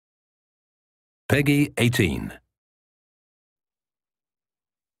Peggy 18.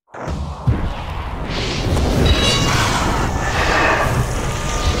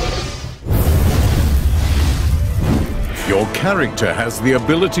 Your character has the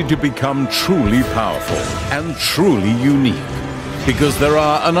ability to become truly powerful and truly unique, because there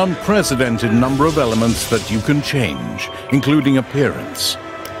are an unprecedented number of elements that you can change, including appearance,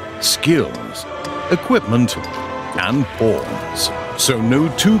 skills, equipment, and pawns. So no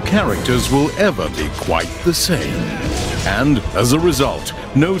two characters will ever be quite the same. And as a result,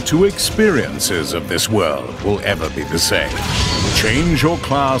 no two experiences of this world will ever be the same. Change your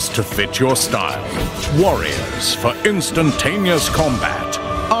class to fit your style. Warriors for instantaneous combat.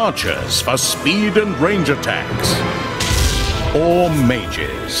 Archers for speed and range attacks. Or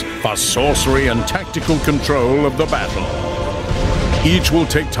mages for sorcery and tactical control of the battle. Each will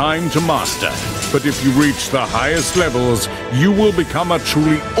take time to master, but if you reach the highest levels, you will become a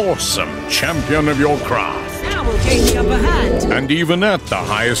truly awesome champion of your craft. Now we'll gain the upper hand. And even at the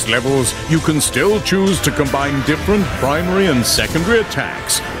highest levels, you can still choose to combine different primary and secondary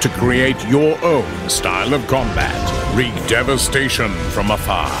attacks to create your own style of combat. Wreak devastation from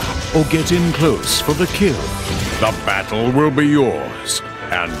afar, or get in close for the kill. The battle will be yours,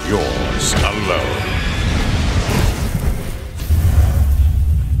 and yours alone.